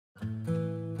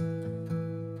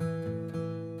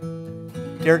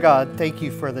Dear God, thank you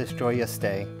for this joyous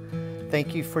day.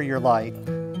 Thank you for your light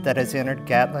that has entered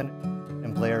Gatlin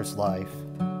and Blair's life.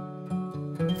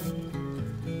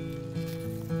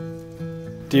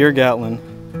 Dear Gatlin,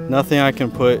 nothing I can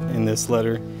put in this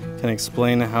letter can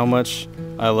explain how much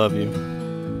I love you.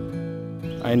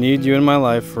 I need you in my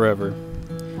life forever.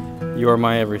 You are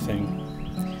my everything.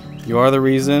 You are the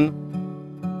reason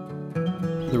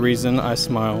I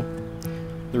smile,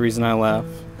 the reason I laugh.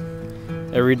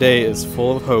 Every day is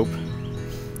full of hope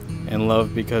and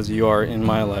love because you are in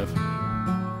my life.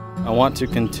 I want to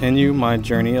continue my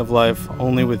journey of life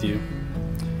only with you.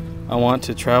 I want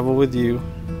to travel with you,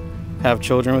 have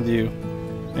children with you,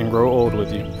 and grow old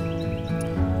with you.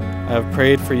 I have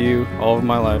prayed for you all of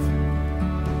my life.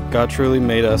 God truly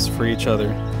made us for each other.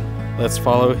 Let's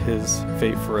follow His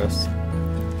fate for us.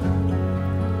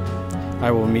 I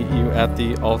will meet you at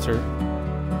the altar.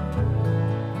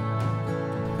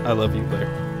 I love you, Blair.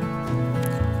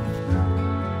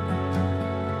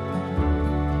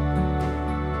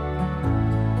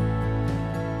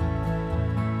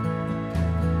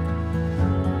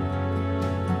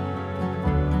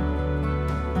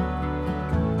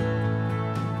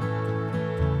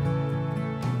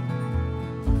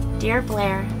 Dear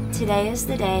Blair, today is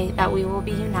the day that we will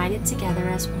be united together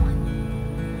as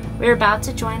one. We are about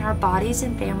to join our bodies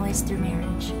and families through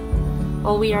marriage.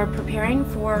 While we are preparing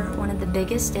for one of the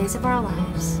biggest days of our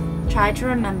lives, try to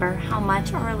remember how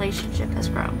much our relationship has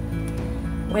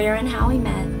grown, where and how we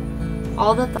met,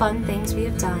 all the fun things we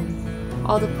have done,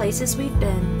 all the places we've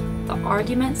been, the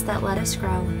arguments that let us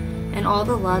grow, and all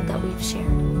the love that we've shared.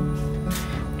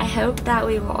 I hope that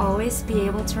we will always be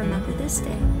able to remember this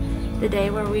day, the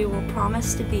day where we will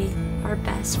promise to be our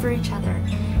best for each other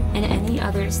and any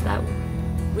others that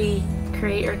we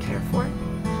create or care for.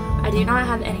 I do not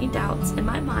have any doubts in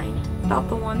my mind about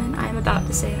the woman I am about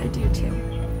to say I do to.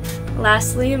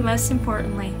 Lastly, and most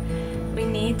importantly, we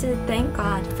need to thank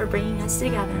God for bringing us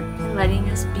together and letting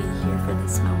us be here for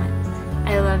this moment.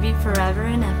 I love you forever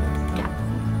and ever, Gatlin.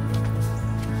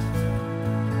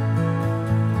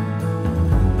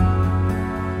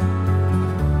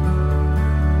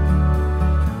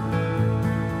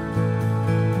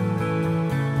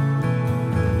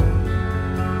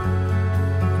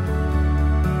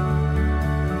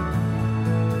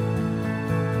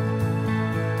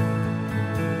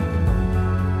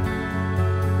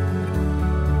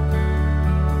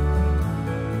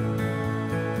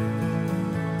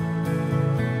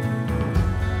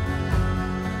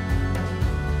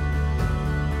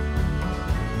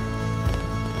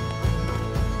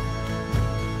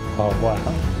 Oh, wow.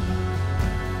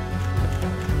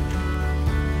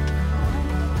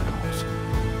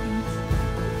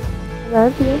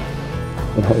 Love you.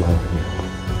 I love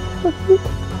you.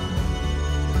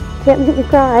 Can't make me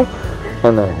cry. I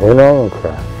know, we're not gonna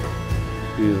cry.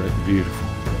 You look beautiful.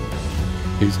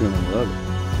 He's gonna love it.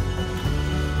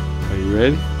 Are you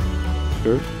ready?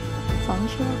 Sure? As long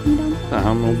as you let me down.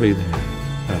 I'm gonna be there.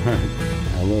 Alright.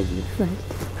 I love you. Right.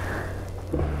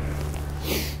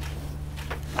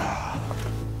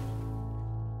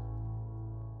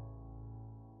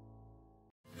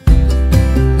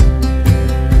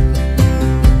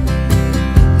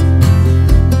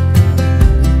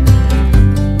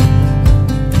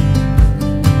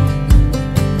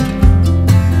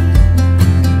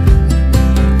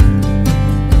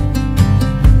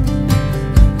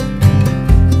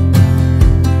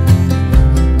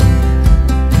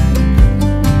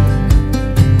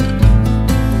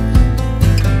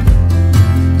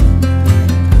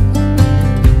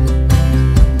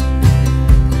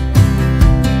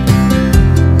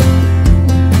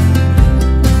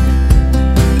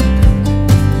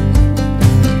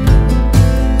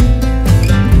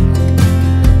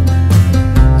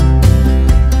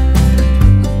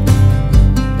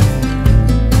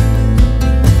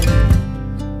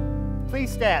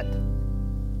 Please stand.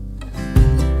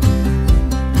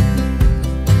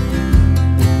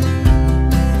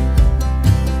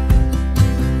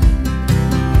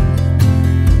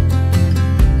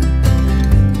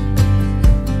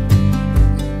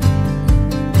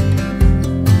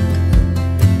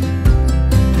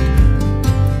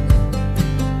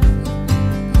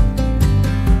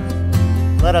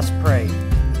 Let us pray.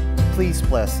 Please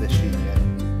bless this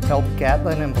union. Help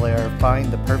Gatlin and Blair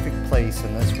find the perfect place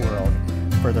in this world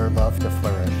for their love to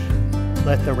flourish.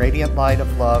 Let the radiant light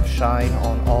of love shine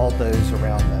on all those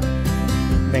around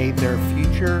them. May their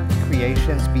future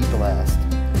creations be blessed.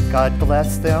 God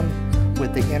bless them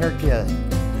with the inner gift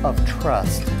of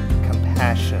trust,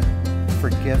 compassion,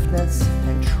 forgiveness,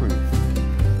 and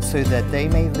truth, so that they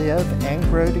may live and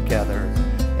grow together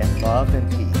in love and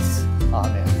peace.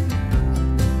 Amen.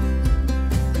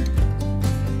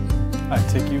 I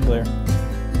take you, Blair,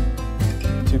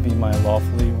 to be my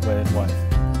lawfully wedded wife.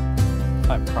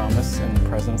 I promise in the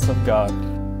presence of God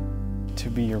to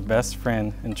be your best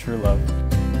friend and true love.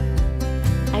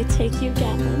 I take you,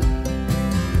 Gatlin,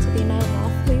 to be my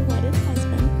lawfully wedded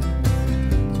husband.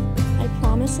 I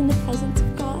promise in the presence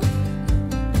of God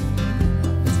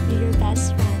to be your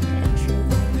best friend and true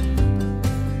love.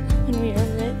 When we are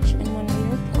rich and when we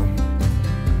are poor.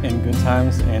 In good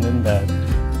times and in bad.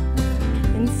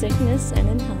 In sickness and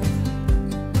in health.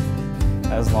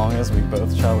 As long as we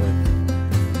both shall live.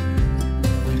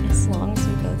 As long as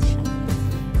we both shall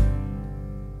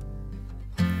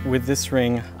live. With this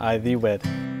ring I thee wed.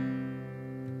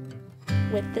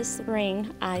 With this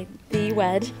ring I thee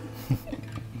wed.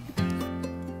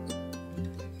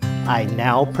 I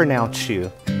now pronounce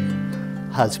you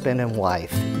husband and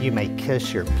wife. You may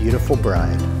kiss your beautiful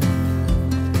bride.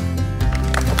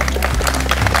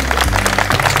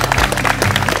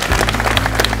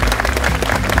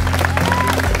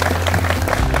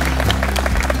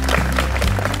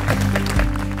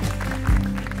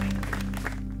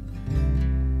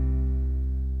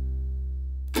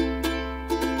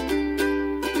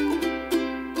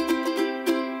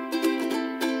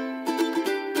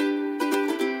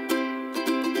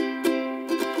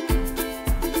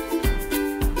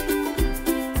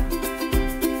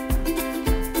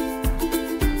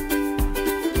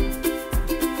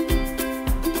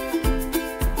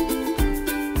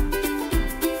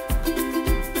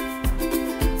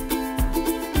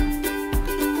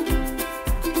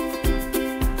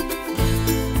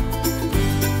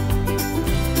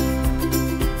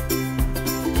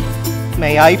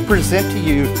 May I present to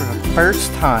you for the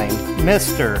first time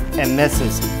Mr. and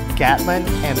Mrs. Gatlin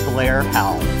and Blair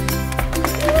Howell.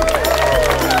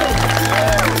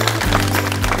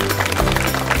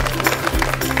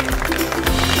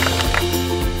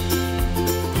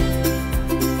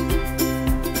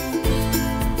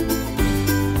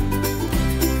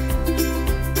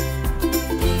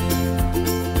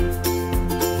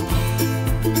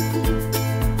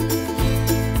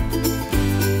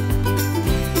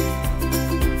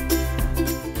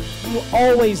 You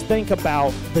always think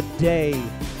about the day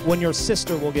when your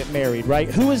sister will get married, right?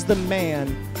 Who is the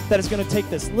man that is going to take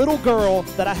this little girl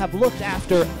that I have looked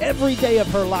after every day of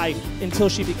her life until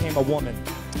she became a woman?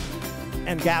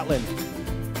 And Gatlin,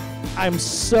 I'm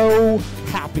so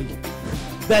happy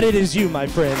that it is you, my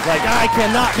friend. Like, I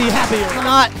cannot be happier.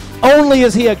 Not only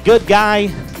is he a good guy,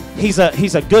 he's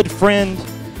a good friend.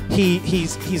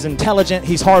 He's intelligent.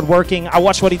 He's hardworking. I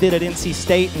watched what he did at NC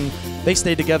State, and they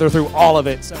stayed together through all of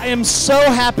it. So I am so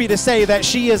happy to say that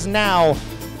she is now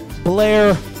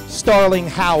Blair Starling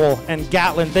Howell. And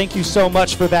Gatlin, thank you so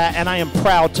much for that, and I am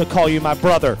proud to call you my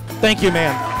brother. Thank you,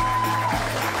 man.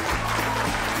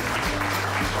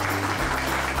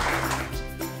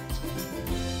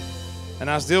 And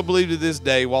I still believe to this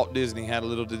day Walt Disney had a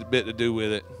little bit to do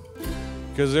with it,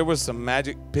 because there was some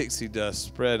magic pixie dust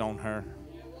spread on her.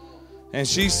 And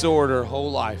she soared her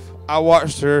whole life. I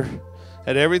watched her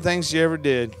at everything she ever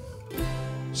did.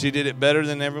 She did it better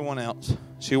than everyone else.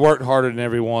 She worked harder than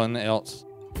everyone else.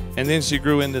 And then she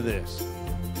grew into this.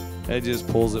 It just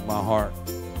pulls at my heart.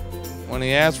 When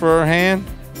he asked for her hand,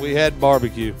 we had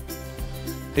barbecue.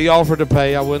 He offered to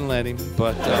pay. I wouldn't let him,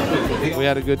 but we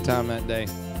had a good time that day.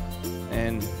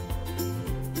 And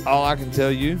all I can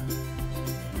tell you,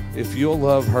 if you'll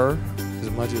love her as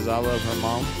much as I love her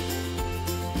mom,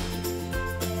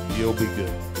 you'll be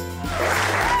good.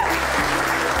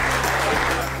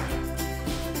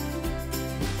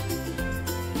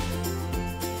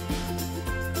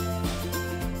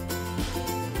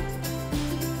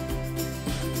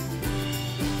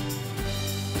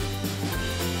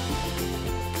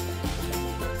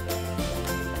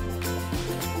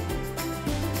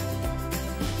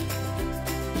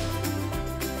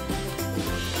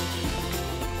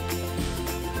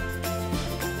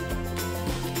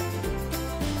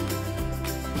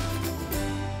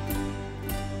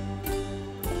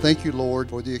 Thank you, Lord,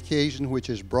 for the occasion which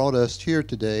has brought us here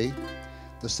today,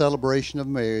 the celebration of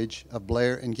marriage of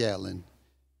Blair and Gatlin.